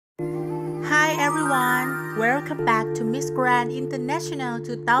Hi everyone, welcome back to Miss Grand International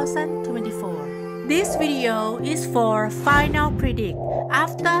 2024. This video is for final predict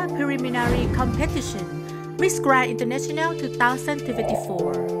after preliminary competition Miss Grand International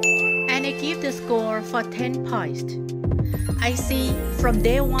 2024, and I give the score for 10 points. I see from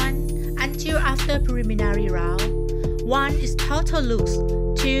day 1 until after preliminary round. 1 is total looks,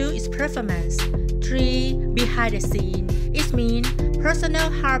 2 is performance, 3 behind the scene. It means personal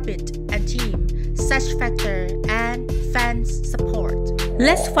habit and team, such factor and fans support.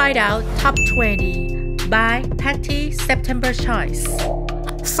 Let's find out top 20 by Pattie September choice.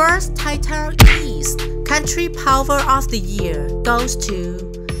 First title is Country Power of the Year goes to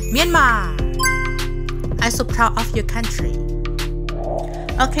Myanmar. I'm so proud of your country.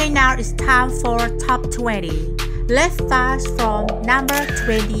 Okay, now it's time for top 20. Let's start from number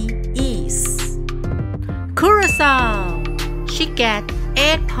 20 is Curacao. She get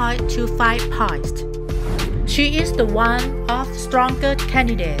 8.25 points. She is the one of stronger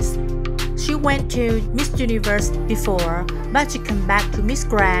candidates. She went to Miss Universe before, but she came back to Miss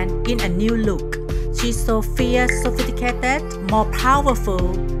Grand in a new look. She's so fierce, sophisticated, more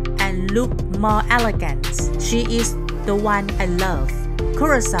powerful, and look more elegant. She is the one I love.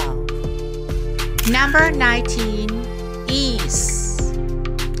 Curacao. Number 19 is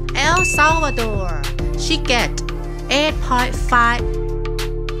El Salvador. She get 8.5.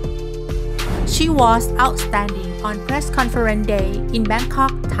 She was outstanding on press conference day in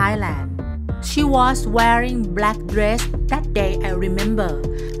Bangkok, Thailand. She was wearing black dress that day. I remember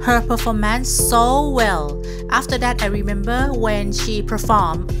her performance so well. After that, I remember when she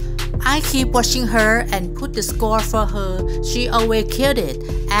performed, I keep watching her and put the score for her. She always killed it,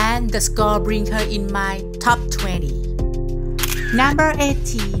 and the score bring her in my top 20. Number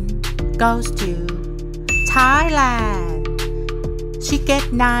 18 goes to Thailand. She get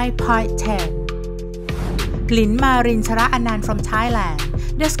 9.10. Lin Marin Chara Anand from Thailand.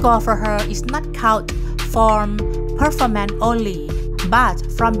 The score for her is not count from performance only, but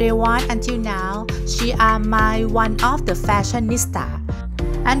from day 1 until now, she are my one of the fashionista.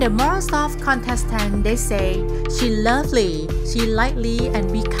 And the most of contestants, they say she lovely, she lightly and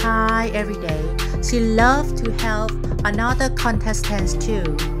be kind every day. She love to help another contestants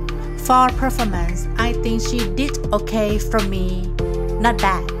too. For performance, I think she did okay for me, not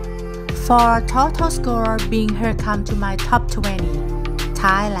bad. For total score, being her come to my top 20,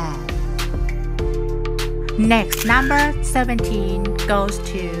 Thailand. Next, number 17 goes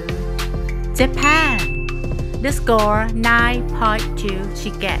to Japan. The score 9.2 she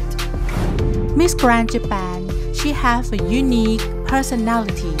get. Miss Grand Japan, she have a unique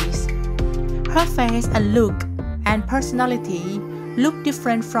personalities. Her face and look and personality look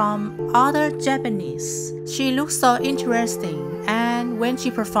different from other Japanese. She looks so interesting, and when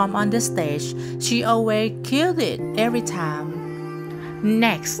she perform on the stage, she always killed it every time.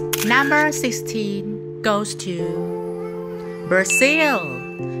 Next, number 16 goes to Brazil,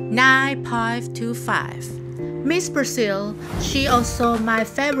 9.25. Miss Brazil, she also my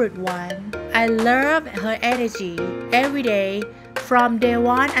favorite one. I love her energy every day. From day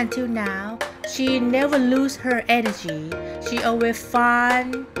 1 until now, she never lose her energy. She always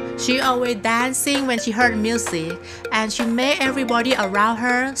fun. She always dancing when she heard music, and she made everybody around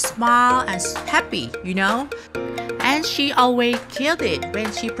her smile and happy, you know. And she always killed it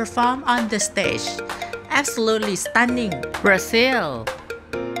when she performed on the stage. Absolutely stunning. Brazil.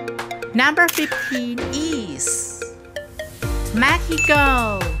 Number 15 is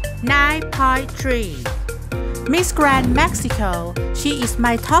Mexico, 9.3. Miss Grand Mexico, she is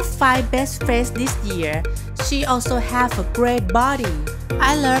my top 5 best face this year. She also have a great body.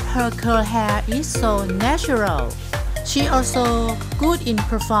 I love her curl hair, is so natural. She also good in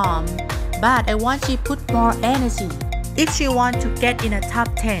perform, but I want she put more energy if she want to get in a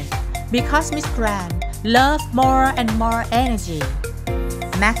top 10, because Miss Grand love more and more energy.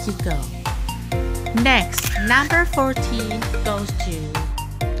 Mexico. Next, number 14 goes to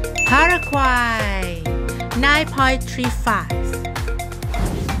Paraguay, 9.35.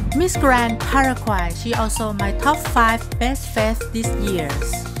 Miss Grand Paraguay, she also my top 5 best face this year.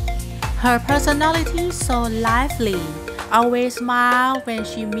 Her personality so lively, always smile when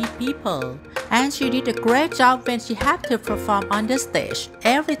she meet people, and she did a great job when she had to perform on the stage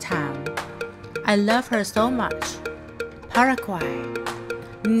every time. I love her so much. Paraguay.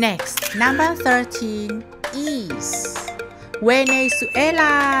 Next, number 13 is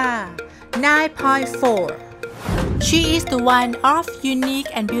Venezuela, 9.4. She is the one of unique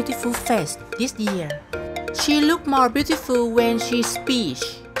and beautiful face this year. She look more beautiful when she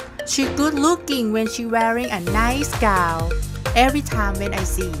speaks. She good looking when she wearing a nice gown every time when I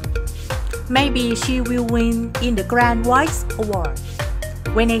see. Maybe she will win in the Grand Voice Award.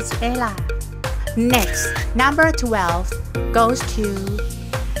 Venezuela. Next, number 12 goes to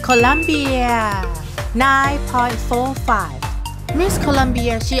Colombia. 9.45. Miss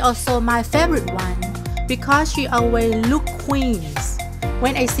Colombia, she also my favorite one because she always look queens.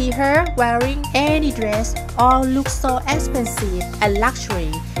 When I see her wearing any dress, all look so expensive and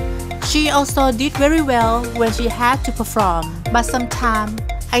luxury. She also did very well when she had to perform, but sometimes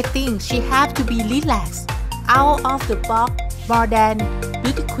I think she had to be relaxed, out of the box more than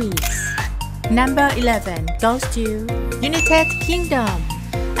beauty queens. Number 11 goes to United Kingdom.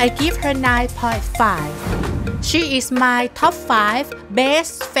 I give her 9.5. She is my top 5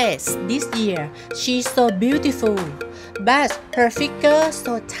 best face this year. She's so beautiful, but her figure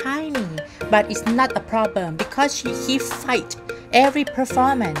so tiny. But it's not a problem because she keep fight every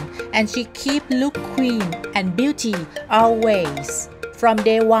performance and she keep look queen and beauty always from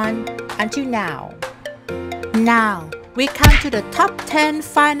day one until now. Now we come to the top 10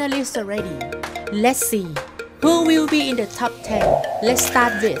 finalists already. Let's see who will be in the top 10. Let's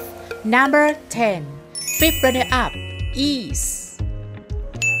start with number 10. Fifth runner-up is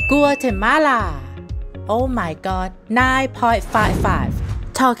Guatemala. Oh my god, 9.55.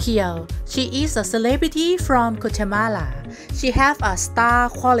 Tokyo. She is a celebrity from Guatemala. She have a star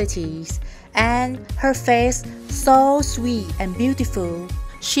qualities and her face so sweet and beautiful.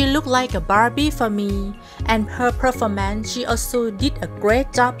 She looked like a Barbie for me, and her performance she also did a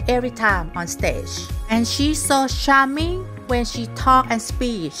great job every time on stage. And she's so charming when she talk and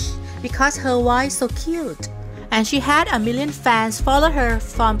speak because her voice so cute. And she had a million fans follow her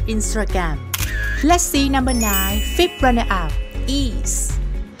from Instagram. Let's see number 9, fifth runner-up is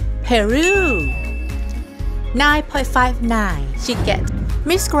Peru. 9.59 she get.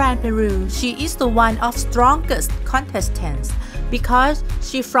 Miss Grand Peru, she is the one of strongest contestants because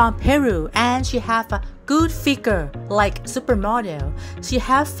she from Peru and she have a good figure like supermodel. She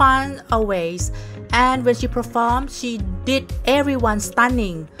have fun always, and when she performed, she did everyone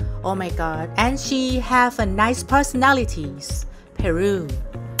stunning. Oh my god, and she have a nice personalities. Peru.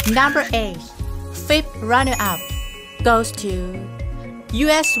 Number 8, fifth runner-up goes to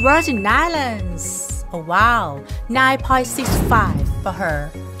US Virgin Islands. Oh wow, 9.65 for her.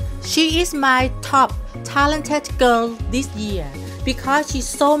 She is my top talented girl this year because she's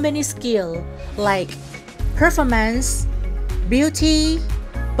so many skills like performance, beauty,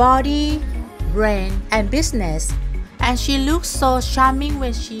 body, brain, and business. And she looks so charming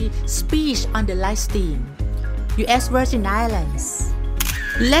when she speaks on the live stream. US Virgin Islands.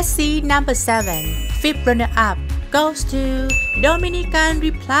 Let's see number 7. Fifth runner-up goes to Dominican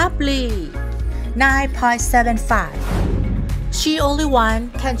Republic. 9.75. She only one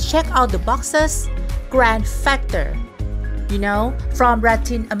can check out the boxes grand factor, you know, from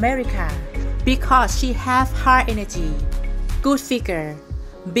Latin America because she have high energy, good figure,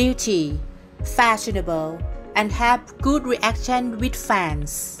 beauty, fashionable, and have good reaction with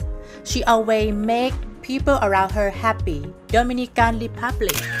fans. She always make people around her happy. Dominican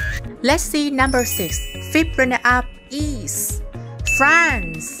Republic. Let's see number 6. Fifth runner-up is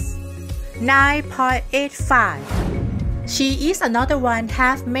France. 9.85. She is another one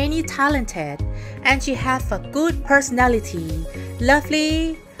have many talented and she have a good personality.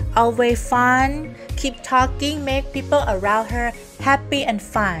 Lovely, always fun, keep talking, make people around her happy and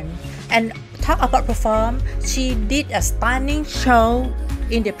fun. And talk about perform, she did a stunning show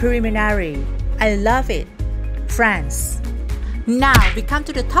in the preliminary. I love it. France. Now we come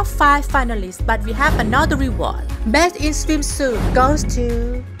to the top 5 finalists, but we have another reward. Best in swimsuit goes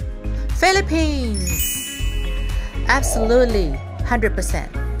to Philippines. Absolutely, 100%.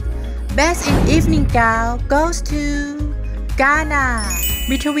 Best in evening gown goes to Ghana.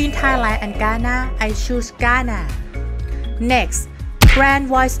 Between Thailand and Ghana, I choose Ghana. Next, Grand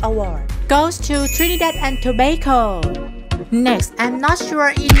Voice Award goes to Trinidad and Tobago. Next, I'm not sure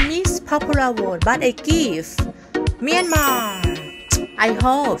in Miss Popular Award, but I give Myanmar. I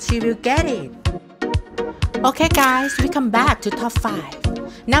hope she will get it. Okay guys, we come back to top 5.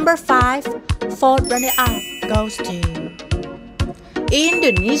 Number 5, fourth runner-up goes to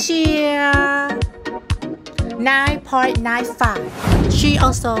Indonesia. 9.95. She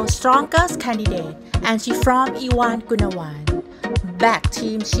also strongest candidate and she from Iwan Gunawan. Back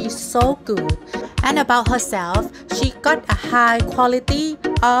team, she's so good. And about herself, she got a high quality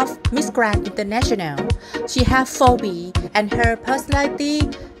of Miss Grand International. She have phobia and her personality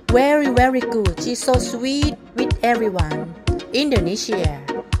very good. She's so sweet with everyone. Indonesia.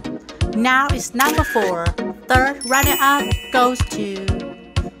 Now it's number 4. Third runner-up goes to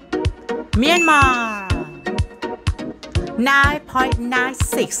Myanmar.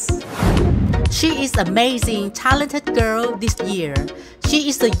 9.96. She is amazing, talented girl this year. She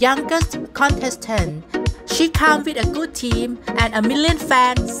is the youngest contestant. She comes with a good team and a million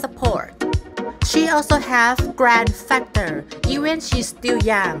fan support. She also have grand factor, even she's still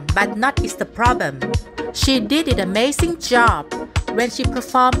young, but not is the problem. She did an amazing job when she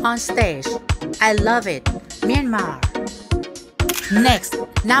performed on stage. I love it. Myanmar. Next,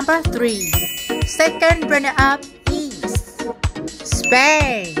 number 3. Second runner-up is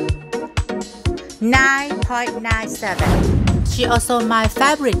Spain. 9.97. She also my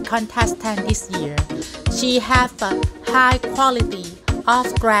favorite contestant this year. She have a high quality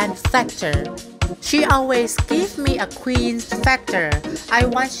of grand factor. She always give me a queen's factor. I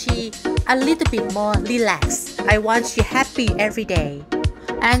want she a little bit more relaxed. I want she happy every day.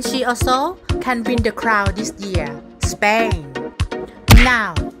 And she also can win the crowd this year. Spain.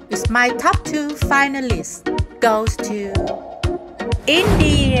 Now, it's my top 2 finalists goes to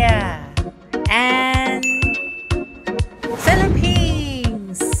India and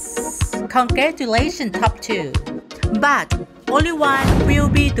Philippines. Congratulations, top 2. But only one will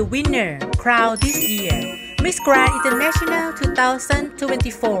be the winner crown this year. Miss Grand International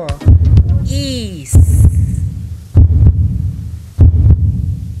 2024 is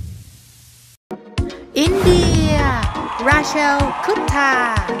India, Rachel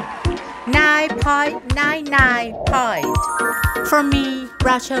Gupta, 9.99 point. For me,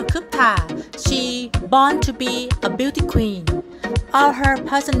 Rachel Gupta, she born to be a beauty queen. All her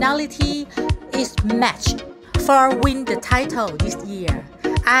personality is matched for win the title this year.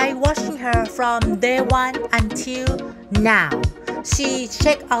 I watching her from day 1 until now. She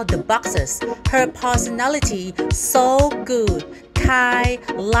check out the boxes. Her personality so good, kind,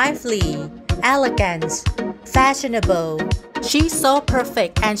 lively, elegant, fashionable. She's so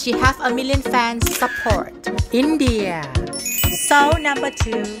perfect and she have a million fans support. India. So number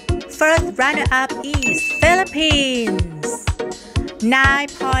 2, first runner-up is Philippines.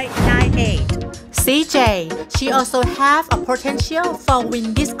 9.98. CJ, she also have a potential for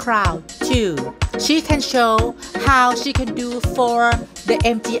win this crowd too. She can show how she can do for the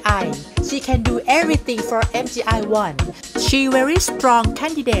MGI. She can do everything for MGI 1. She very strong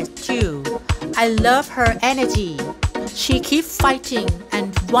candidate too. I love her energy. She keep fighting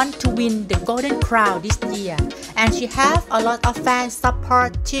and want to win the golden crown this year. And she have a lot of fan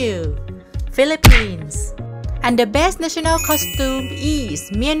support too. Philippines. And the best national costume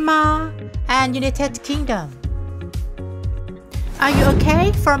is Myanmar and United Kingdom. Are you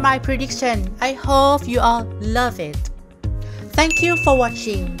okay for my prediction? I hope you all love it. Thank you for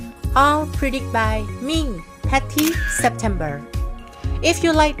watching. All predict by me, Pattie, September. If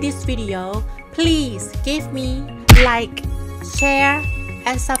you like this video, please give me like, share,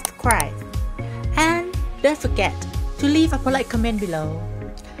 and subscribe. And don't forget to leave a polite comment below.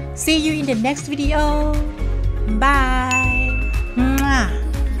 See you in the next video. Bye.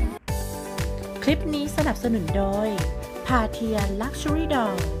 คลิปนี้สนับสนุนโดย Pattie Luxury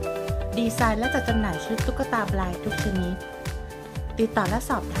Doll ดีไซน์และจัดจำหน่ายชุดตุ๊กตาบลายทุกชนิด ติดต่อและ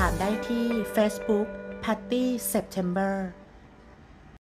สอบถามได้ที่ Facebook Pattie September